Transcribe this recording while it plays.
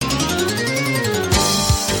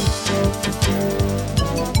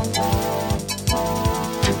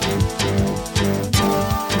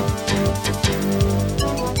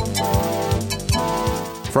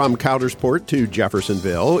From Coudersport to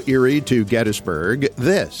Jeffersonville, Erie to Gettysburg,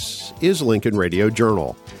 this is Lincoln Radio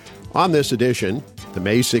Journal. On this edition, the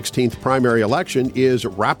May 16th primary election is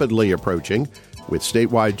rapidly approaching, with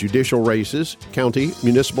statewide judicial races, county,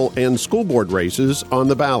 municipal, and school board races on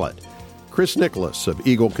the ballot. Chris Nicholas of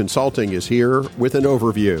Eagle Consulting is here with an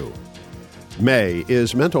overview. May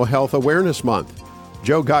is Mental Health Awareness Month.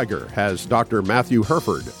 Joe Geiger has Dr. Matthew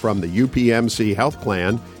Herford from the UPMC Health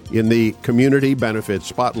Plan in the Community Benefit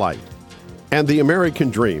Spotlight. And the American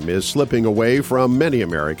dream is slipping away from many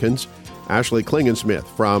Americans. Ashley Klingensmith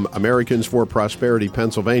from Americans for Prosperity,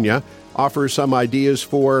 Pennsylvania, offers some ideas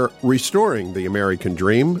for restoring the American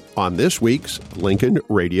dream on this week's Lincoln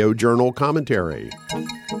Radio Journal commentary.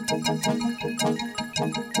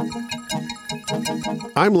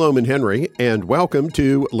 I'm Loman Henry, and welcome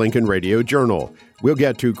to Lincoln Radio Journal. We'll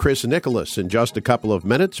get to Chris Nicholas in just a couple of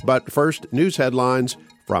minutes, but first, news headlines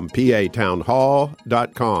from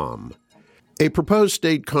PAtownhall.com. A proposed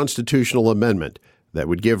state constitutional amendment that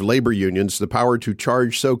would give labor unions the power to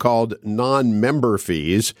charge so-called non-member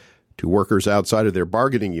fees to workers outside of their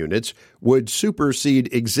bargaining units would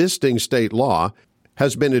supersede existing state law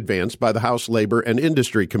has been advanced by the House Labor and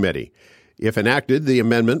Industry Committee. If enacted, the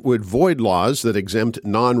amendment would void laws that exempt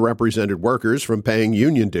non-represented workers from paying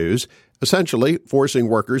union dues, essentially forcing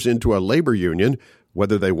workers into a labor union,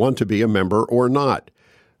 whether they want to be a member or not.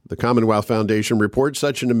 The Commonwealth Foundation reports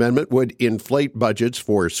such an amendment would inflate budgets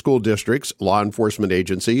for school districts, law enforcement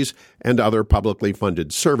agencies, and other publicly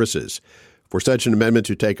funded services. For such an amendment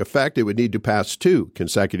to take effect, it would need to pass 2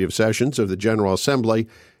 consecutive sessions of the General Assembly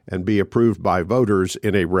and be approved by voters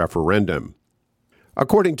in a referendum.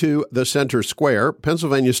 According to the Center Square,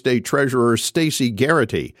 Pennsylvania State Treasurer Stacey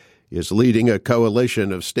Garrity is leading a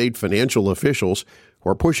coalition of state financial officials who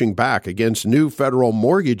are pushing back against new federal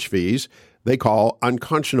mortgage fees they call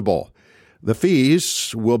unconscionable. The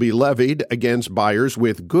fees will be levied against buyers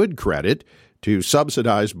with good credit to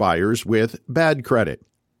subsidize buyers with bad credit.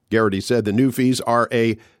 Garrity said the new fees are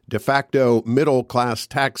a de facto middle-class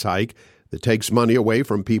tax hike that takes money away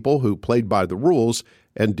from people who played by the rules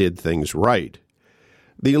and did things right.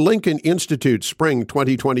 The Lincoln Institute Spring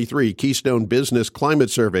 2023 Keystone Business Climate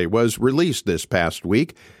Survey was released this past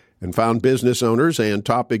week and found business owners and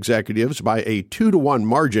top executives by a 2-to-1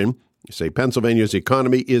 margin say Pennsylvania's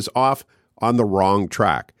economy is off on the wrong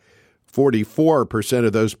track. 44%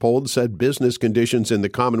 of those polled said business conditions in the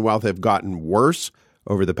Commonwealth have gotten worse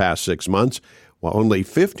over the past 6 months, while only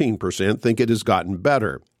 15% think it has gotten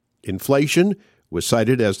better. Inflation was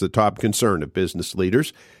cited as the top concern of business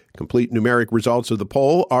leaders. Complete numeric results of the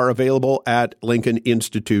poll are available at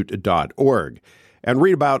lincolninstitute.org. And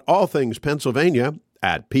read about all things Pennsylvania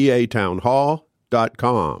at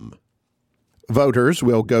PAtownhall.com. Voters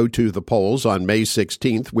will go to the polls on May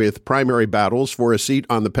 16th with primary battles for a seat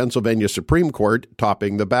on the Pennsylvania Supreme Court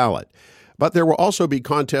topping the ballot. But there will also be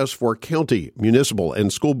contests for county, municipal,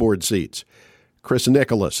 and school board seats. Chris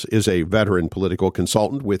Nicholas is a veteran political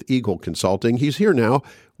consultant with Eagle Consulting. He's here now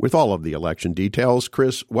with all of the election details.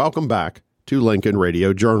 Chris, welcome back to Lincoln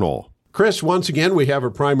Radio Journal. Chris, once again, we have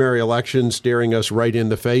a primary election staring us right in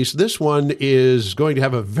the face. This one is going to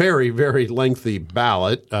have a very, very lengthy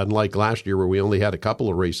ballot, unlike last year where we only had a couple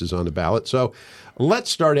of races on the ballot. So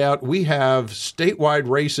let's start out. We have statewide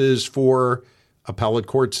races for appellate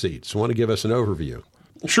court seats. Want to give us an overview?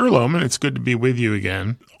 Sure, Loman. It's good to be with you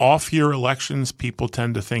again. Off-year elections, people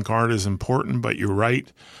tend to think aren't as important, but you're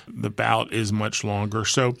right. The ballot is much longer.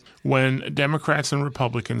 So when Democrats and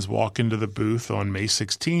Republicans walk into the booth on May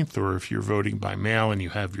 16th, or if you're voting by mail and you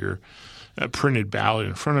have your printed ballot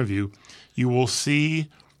in front of you, you will see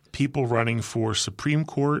people running for Supreme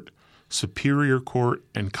Court, Superior Court,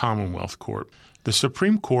 and Commonwealth Court. The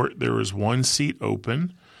Supreme Court, there is 1 seat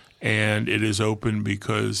open, and it is open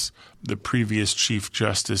because the previous Chief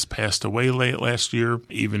Justice passed away late last year.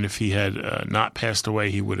 Even if he had not passed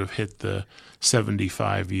away, he would have hit the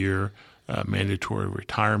 75-year mandatory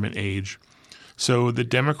retirement age. So the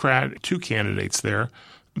Democrat, 2 candidates there,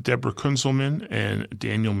 Deborah Kunzelman and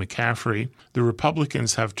Daniel McCaffrey. The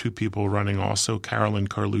Republicans have 2 people running also, Carolyn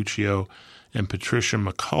Carluccio and Patricia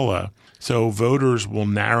McCullough. So voters will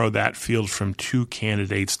narrow that field from 2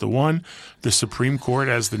 candidates to 1. The Supreme Court,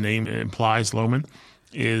 as the name implies, Loman,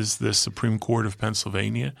 is the Supreme Court of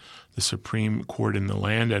Pennsylvania, the Supreme Court in the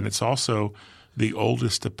land, and it's also the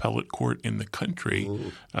oldest appellate court in the country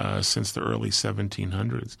since the early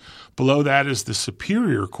 1700s. Below that is the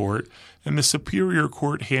Superior Court, and the Superior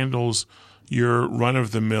Court handles your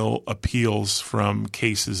run-of-the-mill appeals from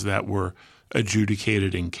cases that were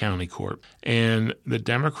adjudicated in county court. And the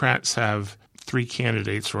Democrats have 3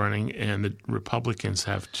 candidates running, and the Republicans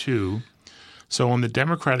have 2. So on the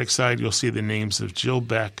Democratic side, you'll see the names of Jill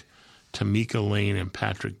Beck, Tamika Lane, and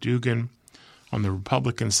Patrick Dugan. On the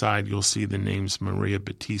Republican side, you'll see the names Maria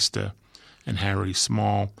Batista and Harry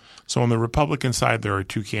Small. So on the Republican side, there are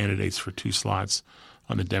 2 candidates for 2 slots.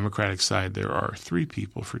 On the Democratic side, there are 3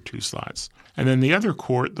 people for 2 slots. And then the other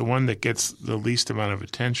court, the one that gets the least amount of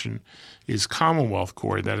attention, is Commonwealth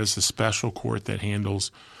Court. That is the special court that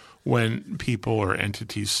handles when people or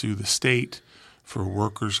entities sue the state for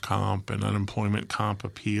workers' comp and unemployment comp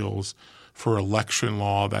appeals, for election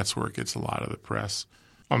law. That's where it gets a lot of the press.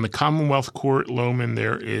 On the Commonwealth Court, Lohman,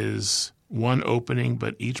 there is 1 opening,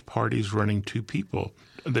 but each party is running 2 people.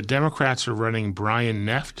 The Democrats are running Brian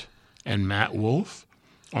Neft and Matt Wolf.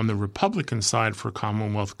 On the Republican side for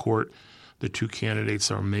Commonwealth Court, the 2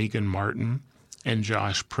 candidates are Megan Martin and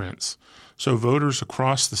Josh Prince. So voters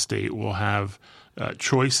across the state will have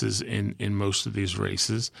choices in most of these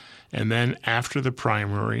races. And then after the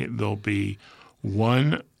primary, there'll be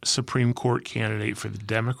 1 Supreme Court candidate for the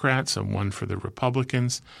Democrats and 1 for the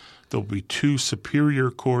Republicans. There'll be 2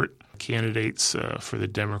 Superior Court candidates for the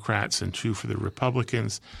Democrats and 2 for the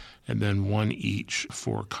Republicans, and then 1 each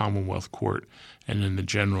for Commonwealth Court. And in the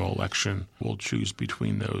general election, we'll choose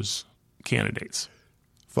between those candidates.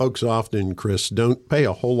 Folks often, Chris, don't pay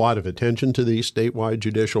a whole lot of attention to these statewide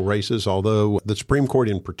judicial races, although the Supreme Court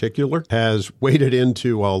in particular has waded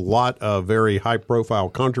into a lot of very high-profile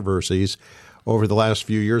controversies over the last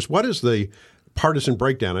few years. What is the partisan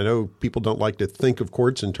breakdown? I know people don't like to think of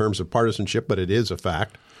courts in terms of partisanship, but it is a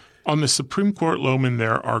fact. On the Supreme Court, Lohman,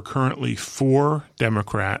 there are currently 4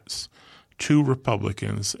 Democrats, 2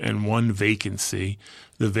 Republicans, and 1 vacancy.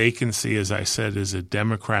 The vacancy, as I said, is a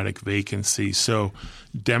Democratic vacancy. So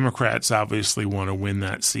Democrats obviously want to win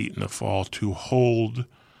that seat in the fall to hold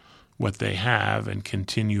what they have and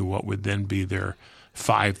continue what would then be their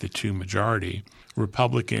 5-2 majority.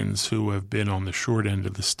 Republicans, who have been on the short end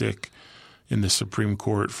of the stick in the Supreme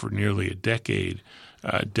Court for nearly a decade,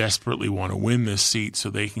 desperately want to win this seat so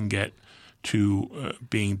they can get to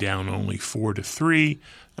being down only 4-3.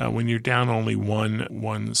 When you're down only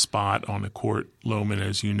one spot on a court, Lohman,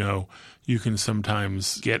 as you know, you can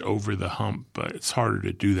sometimes get over the hump, but it's harder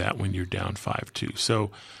to do that when you're down 5-2. So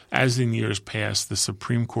as in years past, the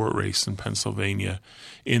Supreme Court race in Pennsylvania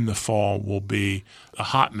in the fall will be a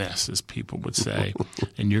hot mess, as people would say,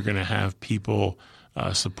 and you're going to have people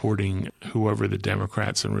supporting whoever the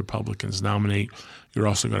Democrats and Republicans nominate. You're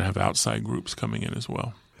also going to have outside groups coming in as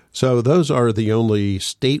well. So those are the only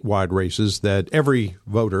statewide races that every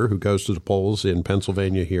voter who goes to the polls in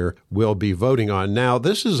Pennsylvania here will be voting on. Now,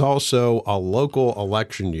 this is also a local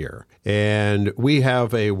election year, and we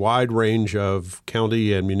have a wide range of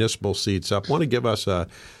county and municipal seats up. Want to give us a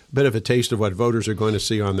bit of a taste of what voters are going to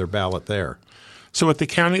see on their ballot there? So at the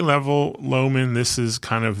county level, Lohman, this is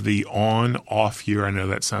kind of the on-off year. I know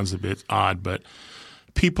that sounds a bit odd, but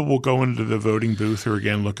people will go into the voting booth or,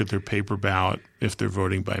 again, look at their paper ballot if they're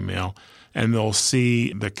voting by mail, and they'll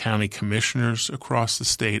see the county commissioners across the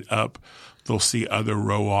state up. They'll see other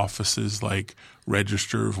row offices like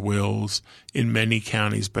Register of Wills in many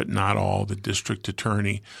counties, but not all, the district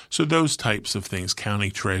attorney. So those types of things,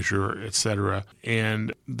 county treasurer, et cetera.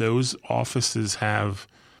 And those offices have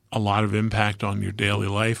a lot of impact on your daily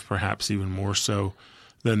life, perhaps even more so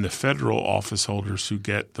than the federal office holders who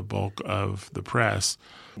get the bulk of the press.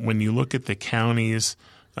 When you look at the counties,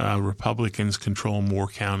 Republicans control more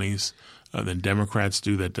counties than Democrats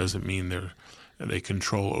do. That doesn't mean they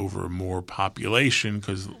control over more population,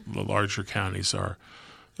 because the larger counties are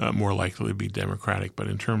more likely to be Democratic. But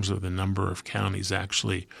in terms of the number of counties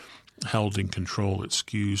actually held in control, it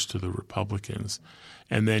skews to the Republicans.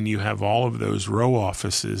 And then you have all of those row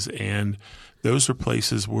offices, and those are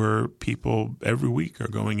places where people every week are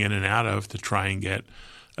going in and out of to try and get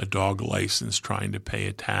a dog license, trying to pay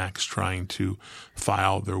a tax, trying to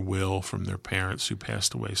file their will from their parents who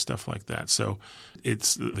passed away, stuff like that. So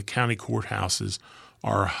it's the county courthouses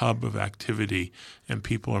are a hub of activity, and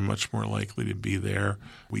people are much more likely to be there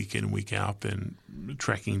week in, week out than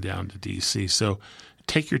trekking down to D.C. So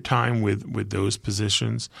take your time with those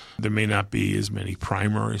positions. There may not be as many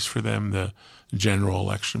primaries for them. The general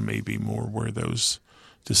election may be more where those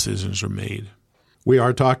decisions are made. We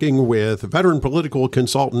are talking with veteran political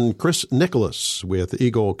consultant Chris Nicholas with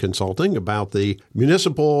Eagle Consulting about the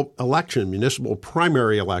municipal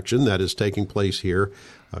primary election that is taking place here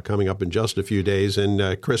coming up in just a few days.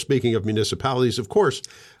 And Chris, speaking of municipalities, of course,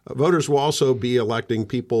 voters will also be electing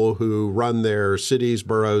people who run their cities,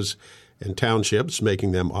 boroughs, and townships,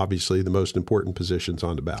 making them obviously the most important positions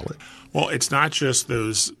on the ballot. Well, it's not just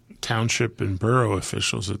those township and borough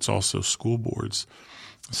officials, it's also school boards.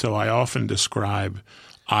 So I often describe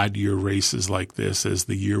odd year races like this as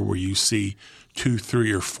the year where you see 2,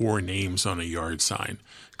 3, or 4 names on a yard sign,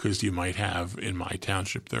 because you might have, in my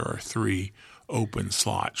township, there are 3 open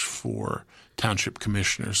slots for township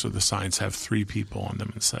commissioners, so the signs have 3 people on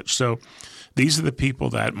them and such. So these are the people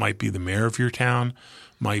that might be the mayor of your town,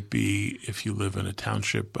 might be, if you live in a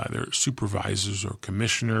township, either supervisors or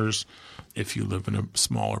commissioners. If you live in a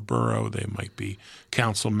smaller borough, they might be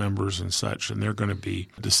council members and such, and they're going to be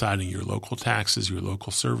deciding your local taxes, your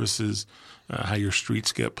local services, how your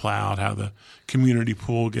streets get plowed, how the community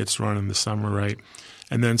pool gets run in the summer, right?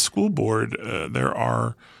 And then school board, there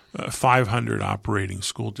are 500 operating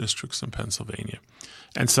school districts in Pennsylvania.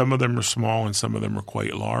 And some of them are small and some of them are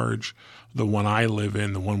quite large. The one I live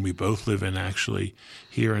in, the one we both live in actually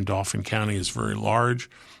here in Dauphin County, is very large.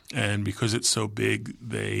 And because it's so big,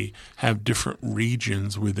 they have different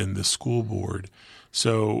regions within the school board.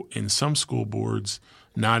 So in some school boards,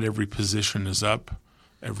 not every position is up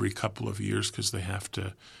every couple of years because they have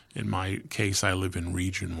to. In my case, I live in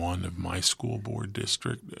Region 1 of my school board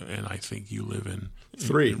district, and I think you live in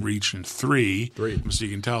 3. In Region 3. So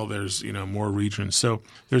you can tell there's more regions. So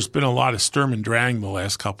there's been a lot of Sturm and Drang the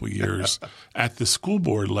last couple of years at the school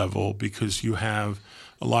board level, because you have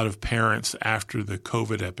a lot of parents after the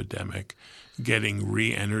COVID epidemic getting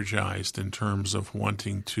re-energized in terms of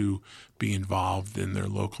wanting to be involved in their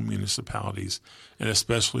local municipalities and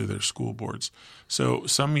especially their school boards. So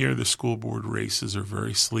some year the school board races are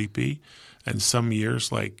very sleepy, and some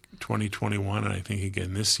years like 2021, and I think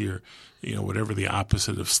again this year, whatever the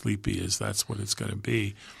opposite of sleepy is, that's what it's going to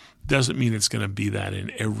be. Doesn't mean it's going to be that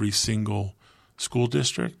in every single school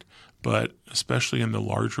district, but especially in the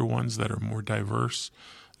larger ones that are more diverse.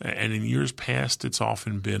 And in years past, it's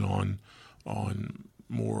often been on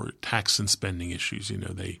more tax and spending issues.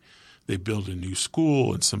 They build a new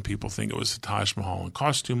school, and some people think it was a Taj Mahal and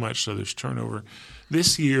cost too much, so there's turnover.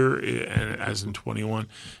 This year, as in 21,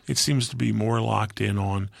 it seems to be more locked in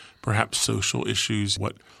on perhaps social issues,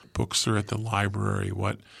 what books are at the library,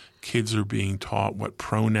 what kids are being taught, what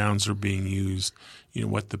pronouns are being used,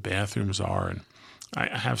 what the bathrooms are. And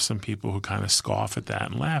I have some people who kind of scoff at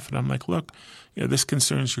that and laugh, and I'm like, look, this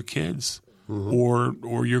concerns your kids or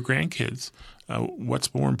your grandkids.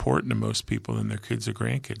 What's more important to most people than their kids or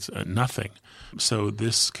grandkids? Nothing. So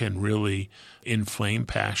this can really inflame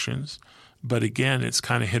passions. But again, it's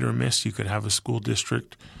kind of hit or miss. You could have a school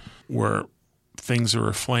district where things are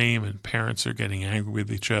aflame and parents are getting angry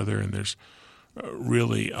with each other, and there's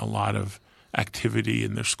really a lot of activity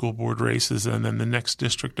in their school board races. And then the next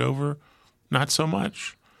district over, not so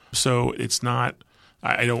much. So it's not –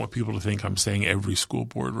 I don't want people to think I'm saying every school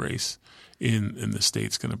board race in the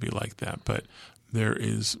state's going to be like that. But there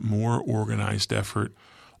is more organized effort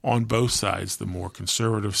on both sides, the more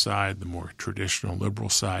conservative side, the more traditional liberal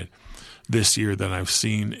side, this year than I've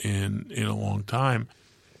seen in a long time.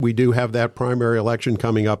 We do have that primary election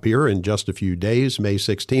coming up here in just a few days, May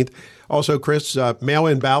 16th. Also, Chris,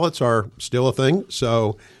 mail-in ballots are still a thing,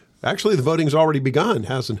 so actually the voting's already begun,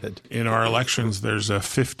 hasn't it? In our elections, there's a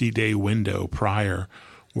 50-day window prior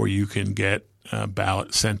where you can get a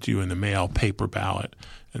ballot sent to you in the mail, paper ballot,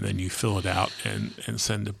 and then you fill it out and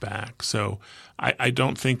send it back. So I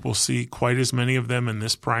don't think we'll see quite as many of them in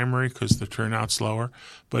this primary because the turnout's lower,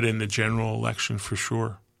 but in the general election for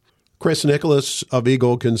sure. Chris Nicholas of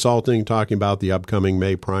Eagle Consulting talking about the upcoming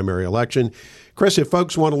May primary election. Chris, if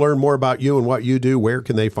folks want to learn more about you and what you do, where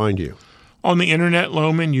can they find you? On the internet,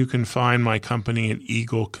 Lohman, you can find my company at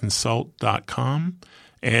eagleconsult.com.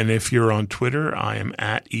 And if you're on Twitter, I am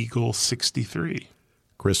at Eagle63.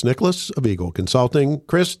 Chris Nicholas of Eagle Consulting.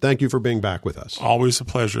 Chris, thank you for being back with us. Always a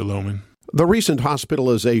pleasure, Lohman. The recent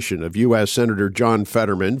hospitalization of U.S. Senator John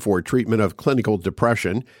Fetterman for treatment of clinical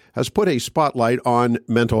depression has put a spotlight on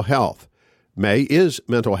mental health. May is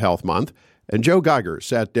Mental Health Month, and Joe Geiger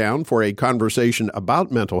sat down for a conversation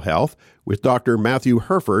about mental health with Dr. Matthew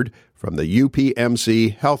Herford from the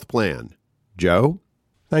UPMC Health Plan. Joe?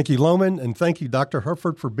 Thank you, Lohman, and thank you, Dr.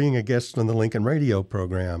 Herford, for being a guest on the Lincoln Radio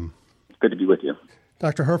program. It's good to be with you.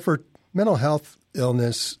 Dr. Herford, mental health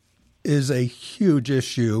illness is a huge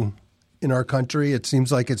issue in our country. It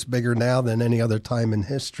seems like it's bigger now than any other time in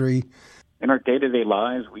history. In our day-to-day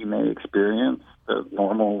lives, we may experience the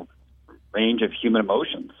normal range of human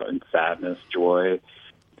emotions, like sadness, joy.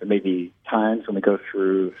 There may be times when we go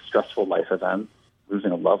through stressful life events,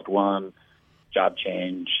 losing a loved one, job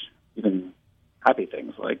change, even happy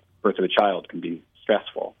things like birth of a child can be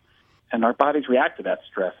stressful. And our bodies react to that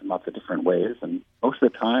stress in lots of different ways. And most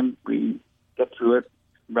of the time, we get through it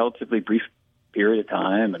in a relatively brief period of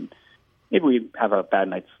time. And maybe we have a bad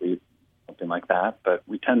night's sleep, something like that. But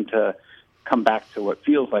we tend to come back to what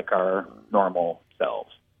feels like our normal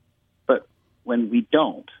selves. when we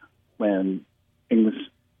don't, when things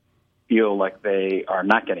feel like they are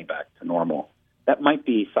not getting back to normal, that might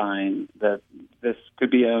be a sign that this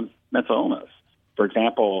could be a mental illness. For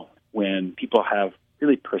example, when people have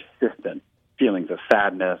really persistent feelings of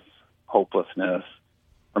sadness, hopelessness,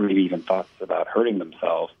 or maybe even thoughts about hurting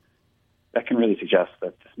themselves, that can really suggest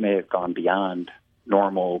that this may have gone beyond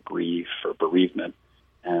normal grief or bereavement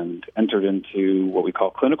and entered into what we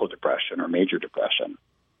call clinical depression or major depression.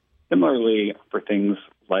 Similarly, for things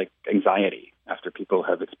like anxiety, after people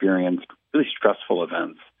have experienced really stressful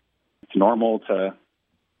events, it's normal to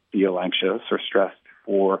feel anxious or stressed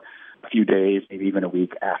for a few days, maybe even a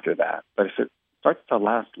week after that. But if it starts to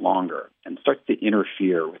last longer and starts to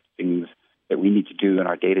interfere with things that we need to do in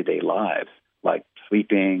our day-to-day lives, like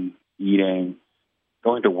sleeping, eating,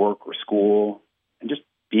 going to work or school, and just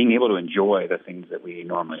being able to enjoy the things that we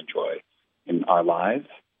normally enjoy in our lives,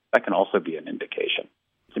 that can also be an indication.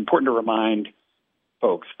 It's important to remind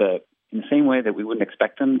folks that in the same way that we wouldn't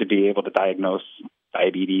expect them to be able to diagnose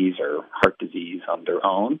diabetes or heart disease on their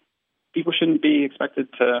own, people shouldn't be expected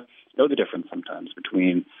to know the difference sometimes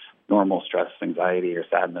between normal stress, anxiety, or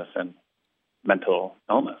sadness and mental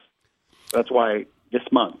illness. That's why this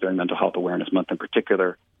month, during Mental Health Awareness Month in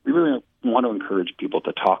particular, we really want to encourage people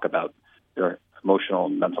to talk about their emotional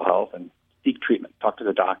and mental health and seek treatment. Talk to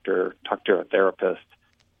the doctor, talk to a therapist,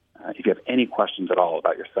 if you have any questions at all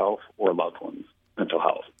about yourself or loved ones' mental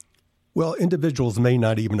health. Well, individuals may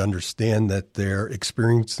not even understand that they're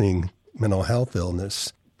experiencing mental health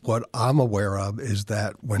illness. What I'm aware of is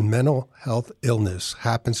that when mental health illness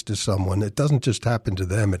happens to someone, it doesn't just happen to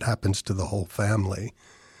them, it happens to the whole family.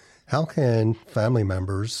 How can family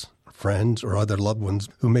members, friends, or other loved ones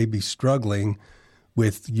who may be struggling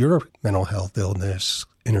with your mental health illness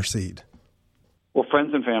intercede? Well,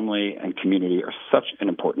 friends and family and community are such an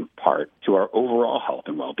important part to our overall health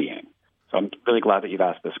and well-being. So I'm really glad that you've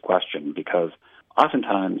asked this question, because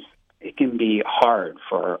oftentimes it can be hard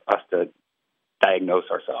for us to diagnose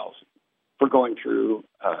ourselves. If we're going through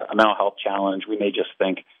a mental health challenge, we may just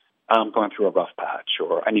think, I'm going through a rough patch,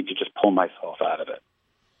 or I need to just pull myself out of it.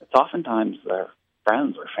 It's oftentimes our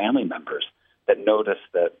friends or family members that notice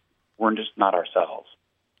that we're just not ourselves.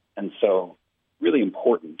 And so really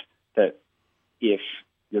important that if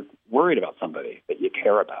you're worried about somebody that you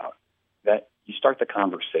care about, that you start the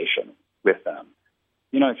conversation with them.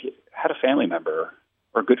 You know, if you had a family member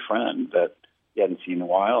or a good friend that you hadn't seen in a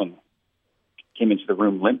while and came into the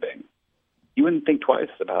room limping, you wouldn't think twice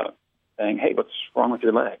about saying, hey, what's wrong with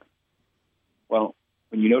your leg? Well,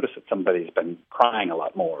 when you notice that somebody's been crying a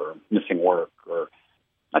lot more, or missing work, or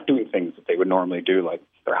not doing things that they would normally do, like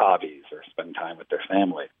their hobbies or spend time with their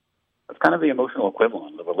family, that's kind of the emotional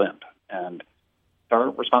equivalent of a limp. And it's our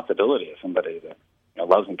responsibility as somebody that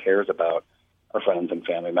loves and cares about our friends and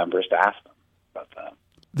family members to ask them about that.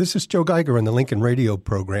 This is Joe Geiger in the Lincoln Radio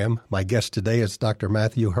program. My guest today is Dr.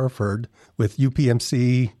 Matthew Herford with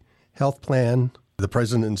UPMC Health Plan, the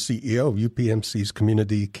president and CEO of UPMC's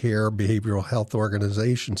Community Care Behavioral Health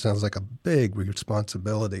Organization. Sounds like a big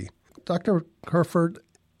responsibility. Dr. Herford,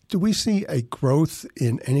 do we see a growth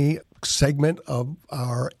in any segment of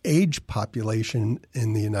our age population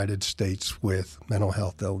in the United States with mental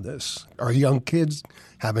health illness? Are young kids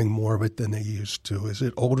having more of it than they used to? Is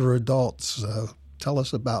it older adults? Tell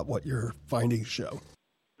us about what your findings show.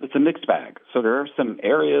 It's a mixed bag. So there are some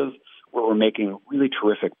areas where we're making really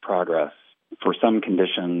terrific progress for some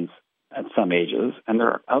conditions at some ages, and there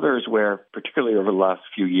are others where, particularly over the last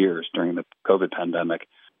few years during the COVID pandemic,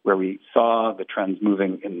 where we saw the trends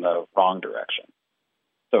moving in the wrong direction.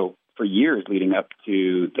 So for years leading up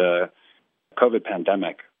to the COVID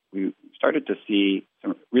pandemic, we started to see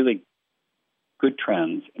some really good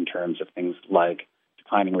trends in terms of things like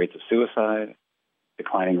declining rates of suicide,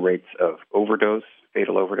 declining rates of overdose,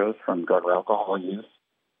 fatal overdose from drug or alcohol use,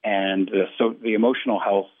 and so the emotional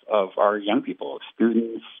health of our young people,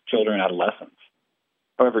 students, children, adolescents.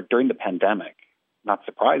 However, during the pandemic, not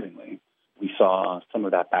surprisingly, we saw some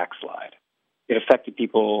of that backslide. It affected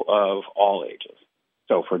people of all ages.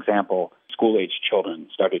 So, for example, school-age children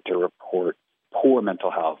started to report poor mental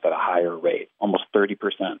health at a higher rate. Almost 30%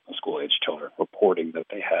 of school-age children reporting that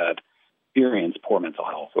they had experienced poor mental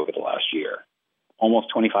health over the last year. Almost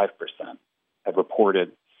 25% have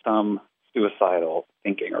reported some suicidal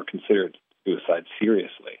thinking or considered suicide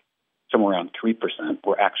seriously. Somewhere around 3%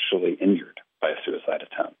 were actually injured by a suicide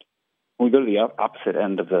attempt. When we go to the opposite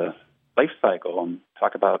end of the life cycle and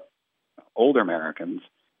talk about older Americans,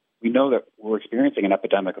 we know that we're experiencing an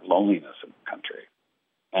epidemic of loneliness in the country.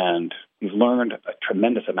 And we've learned a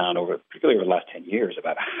tremendous amount particularly over the last 10 years,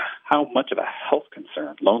 about how much of a health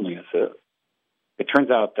concern loneliness is. It turns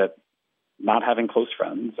out that not having close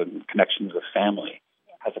friends and connections with family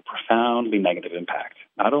has a profoundly negative impact,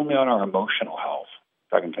 not only on our emotional health,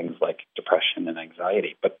 talking things like depression and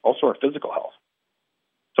anxiety, but also our physical health.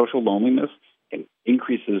 Social loneliness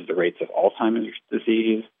increases the rates of Alzheimer's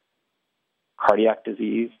disease, cardiac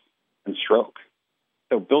disease, and stroke.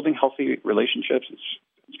 So building healthy relationships and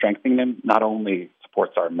strengthening them not only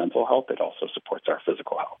supports our mental health, it also supports our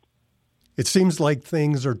physical health. It seems like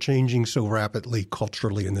things are changing so rapidly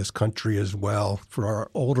culturally in this country as well. For our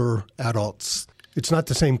older adults, it's not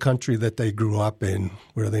the same country that they grew up in,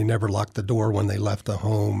 where they never locked the door when they left the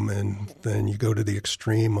home, and then you go to the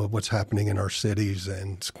extreme of what's happening in our cities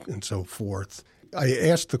and so forth. I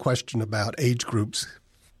asked the question about age groups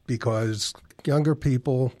because younger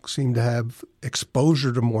people seem to have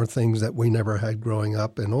exposure to more things that we never had growing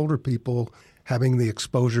up, and older people having the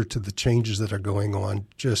exposure to the changes that are going on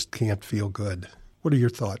just can't feel good. What are your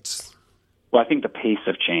thoughts? Well, I think the pace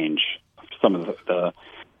of change, some of the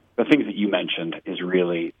things that you mentioned, is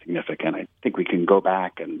really significant. I think we can go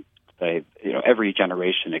back and say, every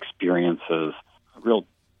generation experiences a real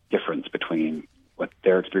difference between what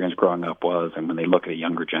their experience growing up was and when they look at a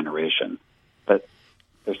younger generation. But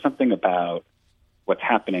there's something about what's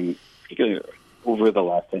happening, particularly over the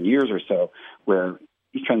last 10 years or so, where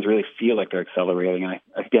these trends really feel like they're accelerating. And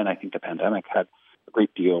I think the pandemic had a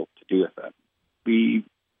great deal to do with it. We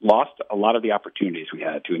lost a lot of the opportunities we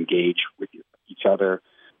had to engage with each other,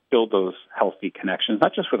 build those healthy connections,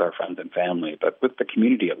 not just with our friends and family, but with the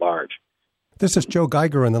community at large. This is Joe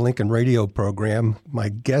Geiger on the Lincoln Radio program. My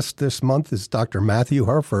guest this month is Dr. Matthew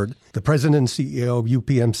Herford, the president and CEO of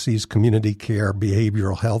UPMC's Community Care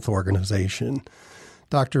Behavioral Health Organization.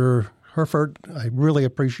 Dr. Herford, I really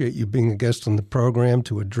appreciate you being a guest on the program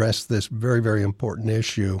to address this very, very important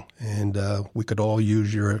issue, and we could all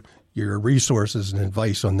use your resources and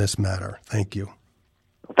advice on this matter. Thank you.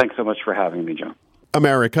 Well, thanks so much for having me, Joe.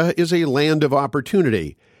 America is a land of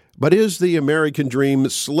opportunity, but is the American dream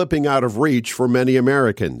slipping out of reach for many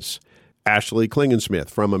Americans? Ashley Klingensmith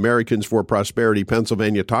from Americans for Prosperity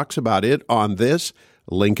Pennsylvania talks about it on this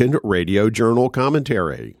Lincoln Radio Journal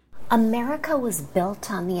commentary. America was built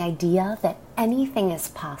on the idea that anything is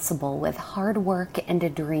possible with hard work and a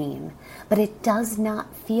dream, but it does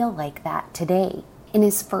not feel like that today. In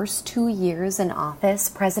his first 2 years in office,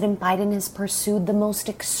 President Biden has pursued the most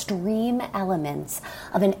extreme elements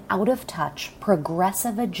of an out-of-touch,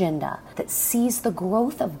 progressive agenda that sees the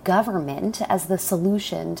growth of government as the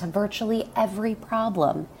solution to virtually every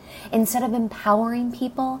problem. Instead of empowering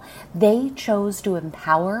people, they chose to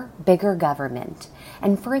empower bigger government.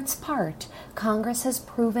 And for its part, Congress has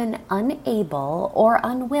proven unable or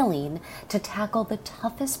unwilling to tackle the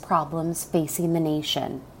toughest problems facing the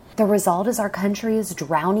nation. The result is our country is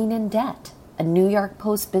drowning in debt. A New York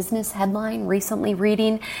Post business headline recently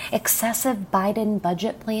reading, "Excessive Biden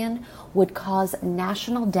budget plan would cause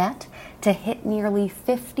national debt to hit nearly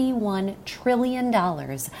 $51 trillion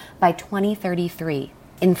by 2033.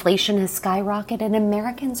 Inflation has skyrocketed and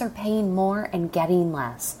Americans are paying more and getting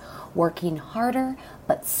less, working harder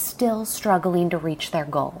but still struggling to reach their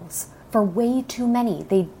goals. For way too many,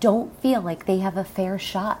 they don't feel like they have a fair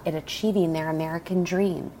shot at achieving their American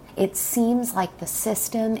dream. It seems like the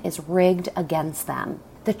system is rigged against them.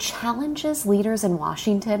 The challenges leaders in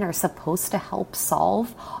Washington are supposed to help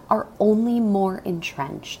solve are only more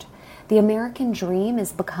entrenched. The American dream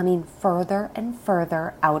is becoming further and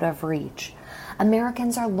further out of reach.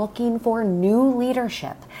 Americans are looking for new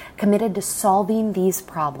leadership committed to solving these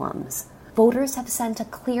problems. Voters have sent a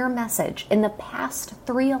clear message in the past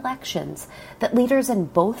 3 elections that leaders in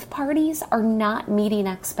both parties are not meeting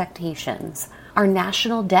expectations. Our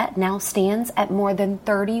national debt now stands at more than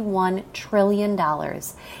 $31 trillion,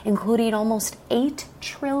 including almost $8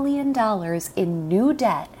 trillion in new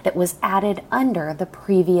debt that was added under the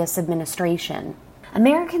previous administration.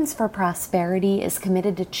 Americans for Prosperity is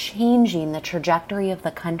committed to changing the trajectory of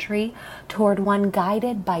the country toward one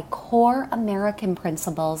guided by core American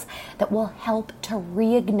principles that will help to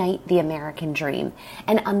reignite the American dream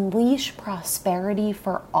and unleash prosperity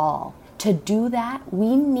for all. To do that,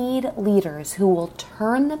 we need leaders who will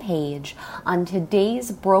turn the page on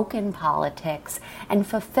today's broken politics and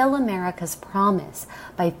fulfill America's promise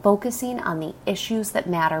by focusing on the issues that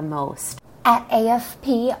matter most. At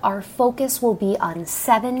AFP, our focus will be on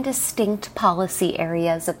 7 distinct policy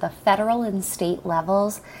areas at the federal and state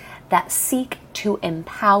levels that seek to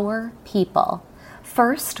empower people.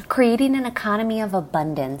 First, creating an economy of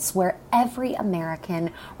abundance where every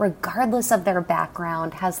American, regardless of their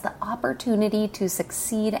background, has the opportunity to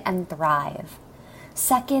succeed and thrive.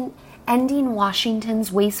 Second, ending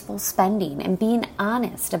Washington's wasteful spending and being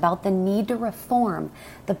honest about the need to reform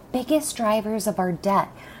the biggest drivers of our debt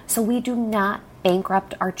so we do not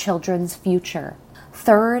bankrupt our children's future.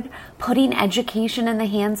 Third, putting education in the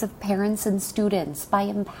hands of parents and students by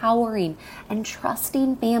empowering and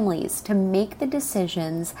trusting families to make the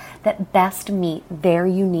decisions that best meet their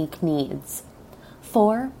unique needs.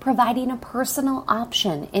 4, providing a personal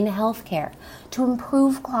option in healthcare to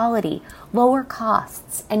improve quality, lower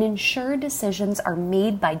costs, and ensure decisions are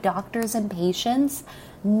made by doctors and patients,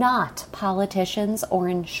 not politicians or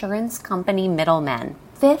insurance company middlemen.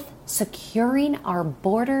 5th, securing our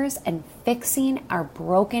borders and fixing our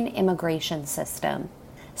broken immigration system.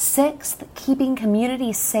 6th, keeping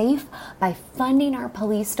communities safe by funding our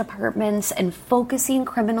police departments and focusing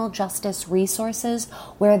criminal justice resources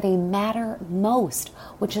where they matter most,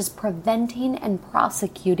 which is preventing and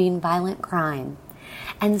prosecuting violent crime.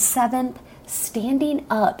 And 7th, standing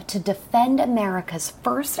up to defend America's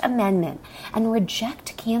First Amendment and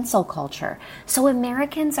reject cancel culture so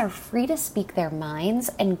Americans are free to speak their minds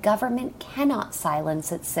and government cannot silence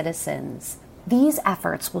its citizens. These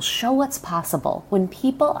efforts will show what's possible when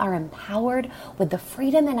people are empowered with the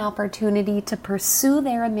freedom and opportunity to pursue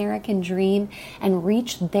their American dream and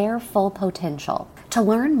reach their full potential. To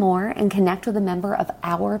learn more and connect with a member of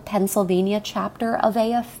our Pennsylvania chapter of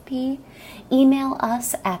AFP, email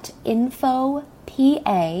us at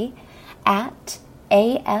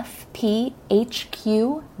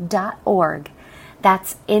infopa@afphq.org.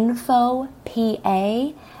 That's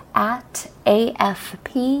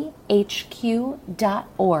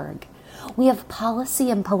infopa@afphq.org. We have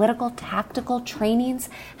policy and political tactical trainings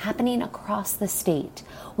happening across the state.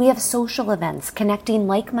 We have social events connecting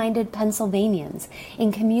like-minded Pennsylvanians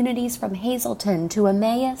in communities from Hazleton to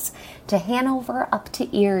Emmaus to Hanover up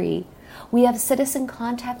to Erie. We have citizen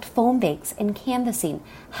contact phone banks and canvassing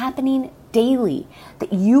happening daily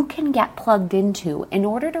that you can get plugged into in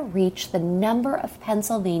order to reach the number of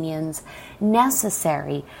Pennsylvanians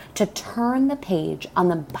necessary to turn the page on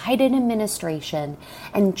the Biden administration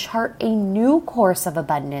and chart a new course of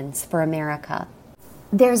abundance for America.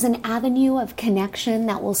 There's an avenue of connection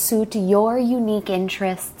that will suit your unique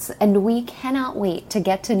interests, and we cannot wait to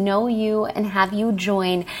get to know you and have you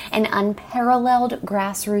join an unparalleled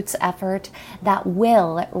grassroots effort that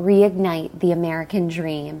will reignite the American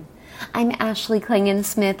dream. I'm Ashley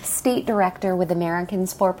Klingon-Smith, State Director with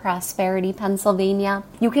Americans for Prosperity, Pennsylvania.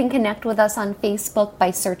 You can connect with us on Facebook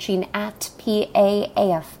by searching at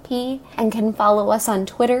PAAFP and can follow us on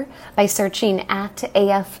Twitter by searching at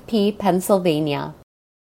AFP Pennsylvania.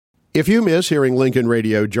 If you miss hearing Lincoln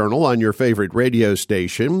Radio Journal on your favorite radio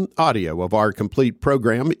station, audio of our complete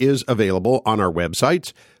program is available on our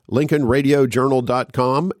websites,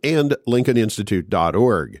 LincolnRadioJournal.com and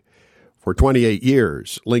LincolnInstitute.org. For 28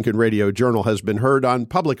 years, Lincoln Radio Journal has been heard on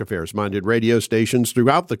public affairs-minded radio stations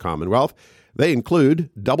throughout the Commonwealth. They include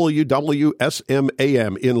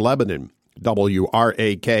WWSM-AM in Lebanon,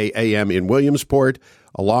 WRAK-AM in Williamsport,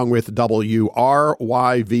 along with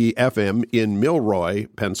WRYV-FM in Milroy,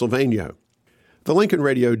 Pennsylvania. The Lincoln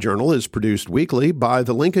Radio Journal is produced weekly by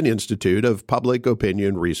the Lincoln Institute of Public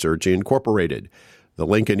Opinion Research, Incorporated. The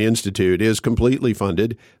Lincoln Institute is completely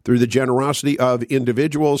funded through the generosity of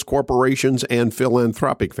individuals, corporations, and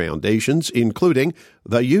philanthropic foundations, including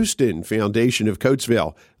the Houston Foundation of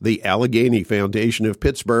Coatesville, the Allegheny Foundation of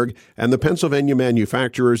Pittsburgh, and the Pennsylvania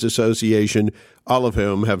Manufacturers Association, all of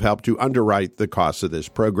whom have helped to underwrite the costs of this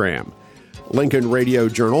program. Lincoln Radio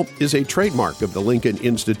Journal is a trademark of the Lincoln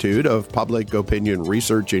Institute of Public Opinion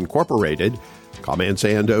Research, Incorporated. Comments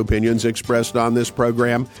and opinions expressed on this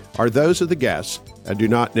program are those of the guests and do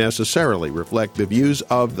not necessarily reflect the views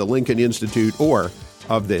of the Lincoln Institute or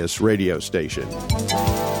of this radio station.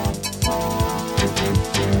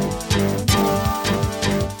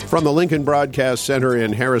 From the Lincoln Broadcast Center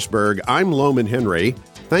in Harrisburg, I'm Loman Henry.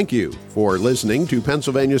 Thank you for listening to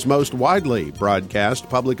Pennsylvania's most widely broadcast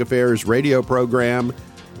public affairs radio program,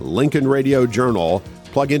 Lincoln Radio Journal.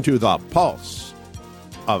 Plug into the pulse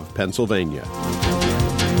of Pennsylvania.